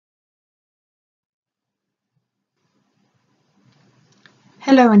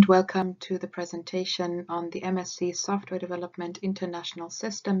Hello and welcome to the presentation on the MSc Software Development International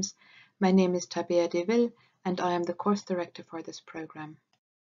Systems. My name is Tabea Deville and I am the course director for this program.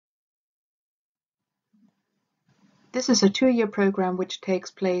 This is a two-year program which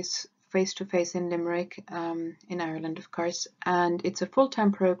takes place face-to-face in Limerick, in Ireland of course, and it's a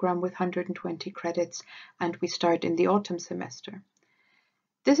full-time program with 120 credits, and we start in the autumn semester.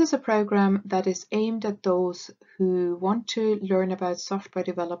 This is a program that is aimed at those who want to learn about software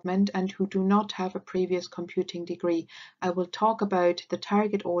development and who do not have a previous computing degree. I will talk about the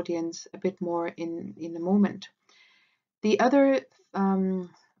target audience a bit more in a moment. The other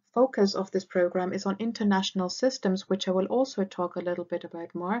focus of this program is on international systems, which I will also talk a little bit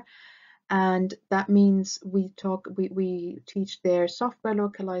about more. And that means we teach there software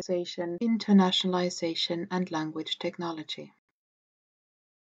localization, internationalization, and language technology.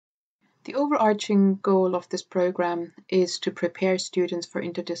 The overarching goal of this program is to prepare students for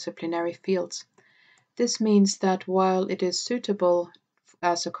interdisciplinary fields. This means that while it is suitable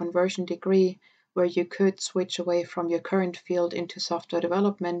as a conversion degree where you could switch away from your current field into software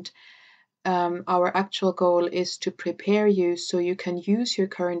development, our actual goal is to prepare you so you can use your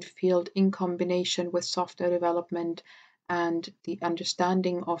current field in combination with software development and the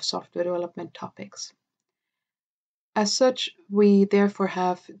understanding of software development topics. As such, we therefore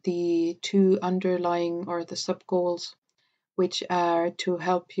have the two underlying or the sub-goals, which are to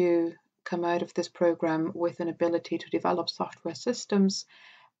help you come out of this program with an ability to develop software systems,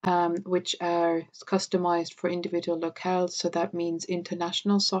 which are customized for individual locales. So that means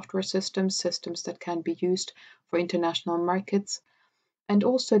international software systems, systems that can be used for international markets, and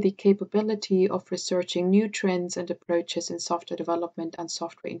also the capability of researching new trends and approaches in software development and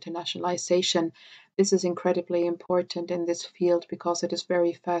software internationalization. This is incredibly important in this field because it is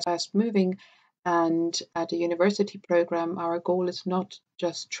very fast moving, and at a university program our goal is not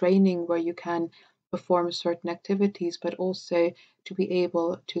just training where you can perform certain activities, but also to be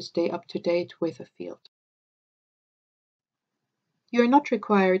able to stay up to date with a field. You're not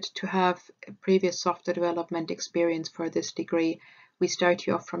required to have previous software development experience for this degree. We start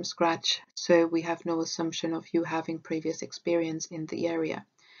you off from scratch, so we have no assumption of you having previous experience in the area.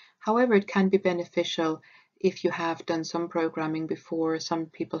 However, it can be beneficial if you have done some programming before. Some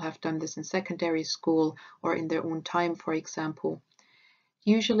people have done this in secondary school or in their own time, for example.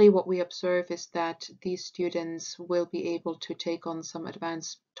 Usually what we observe is that these students will be able to take on some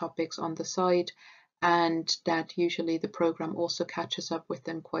advanced topics on the side, and that usually the program also catches up with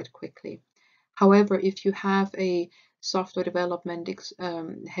them quite quickly. However, if you have a software development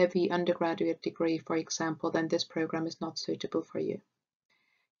heavy undergraduate degree, for example, then this program is not suitable for you.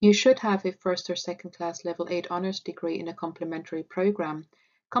 You should have a first or second class level 8 honors degree in a complementary program.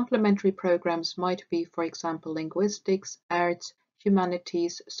 Complementary programs might be, for example, linguistics, arts,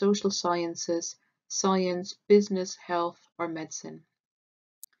 humanities, social sciences, science, business, health, or medicine.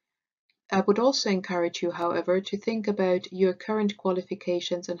 I would also encourage you, however, to think about your current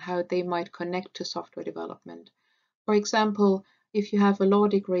qualifications and how they might connect to software development. For example, if you have a law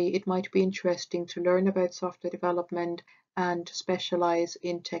degree, it might be interesting to learn about software development and specialize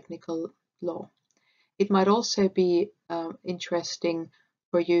in technical law. It might also be interesting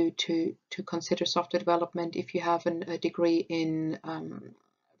for you to consider software development if you have a degree in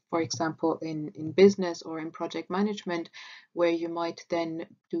for example, in business or in project management, where you might then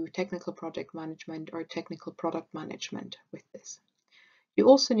do technical project management or technical product management with this. You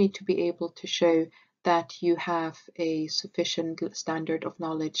also need to be able to show that you have a sufficient standard of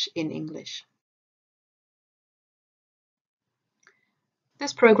knowledge in English.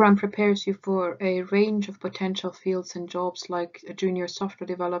 This program prepares you for a range of potential fields and jobs, like a junior software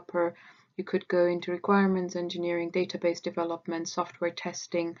developer. You could go into requirements engineering, database development, software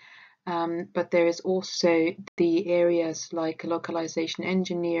testing, but there is also the areas like localization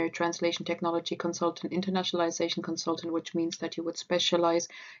engineer, translation technology consultant, internationalization consultant, which means that you would specialize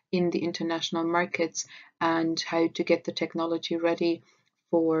in the international markets and how to get the technology ready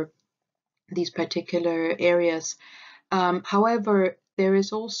for these particular areas. However, there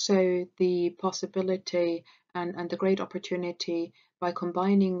is also the possibility and the great opportunity by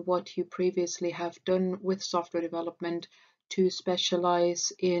combining what you previously have done with software development to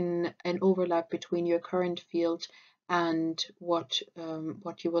specialize in an overlap between your current field and what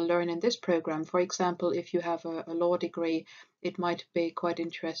you will learn in this program. For example, if you have a law degree, it might be quite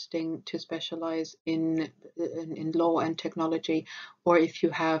interesting to specialize in law and technology, or if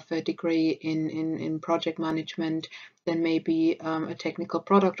you have a degree in project management, then maybe a technical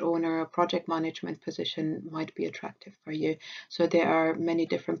product owner or project management position might be attractive for you. So there are many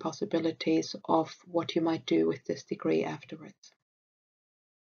different possibilities of what you might do with this degree afterwards.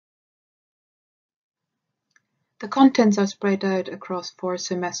 The contents are spread out across 4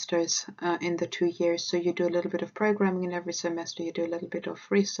 semesters in the 2 years. So you do a little bit of programming in every semester, you do a little bit of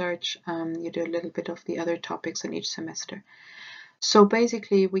research, you do a little bit of the other topics in each semester. So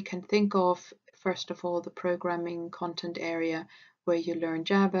basically we can think of, first of all, the programming content area where you learn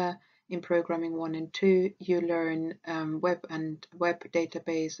Java. In programming 1 and 2, you learn web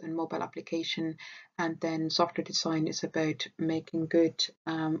database and mobile application, and then software design is about making good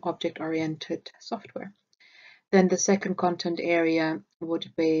object-oriented software. Then the second content area would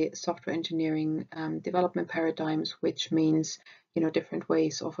be software engineering development paradigms, which means different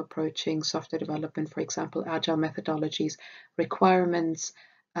ways of approaching software development, for example, agile methodologies. Requirements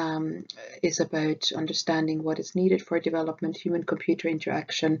is about understanding what is needed for development, human-computer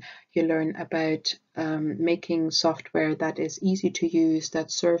interaction. You learn about making software that is easy to use,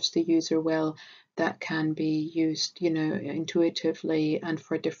 that serves the user well, that can be used intuitively and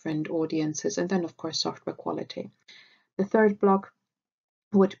for different audiences, and then of course software quality. The third block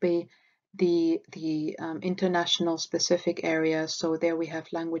would be the international specific areas. So there we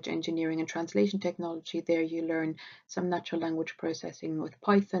have language engineering and translation technology. There you learn some natural language processing with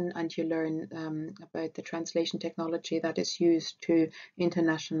Python, and you learn about the translation technology that is used to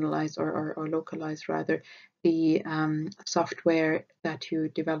internationalize or localize rather the software that you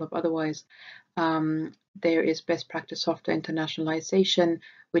develop otherwise. There is best practice software internationalization,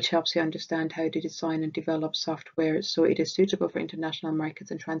 which helps you understand how to design and develop software so it is suitable for international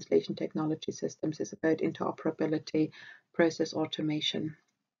markets, and translation technology systems is about interoperability, process automation,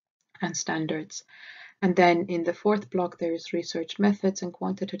 and standards. And then in the fourth block, there is research methods and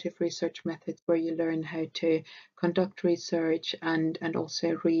quantitative research methods, where you learn how to conduct research and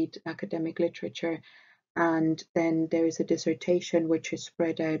also read academic literature. And then there is a dissertation which is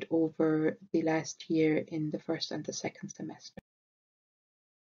spread out over the last year in the first and the second semester.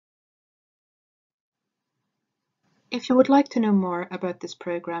 If you would like to know more about this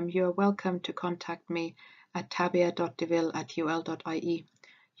program, you are welcome to contact me at tabia.deville@ul.ie.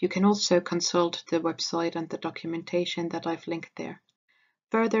 You can also consult the website and the documentation that I've linked there.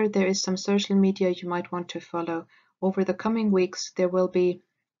 Further, there is some social media you might want to follow. Over the coming weeks, there will be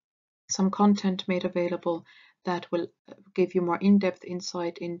some content made available that will give you more in-depth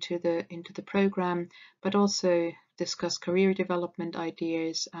insight into the program, but also discuss career development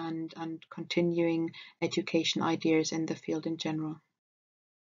ideas and continuing education ideas in the field in general.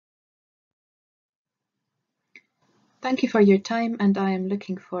 Thank you for your time, and I am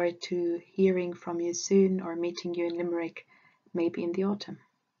looking forward to hearing from you soon or meeting you in Limerick, maybe in the autumn.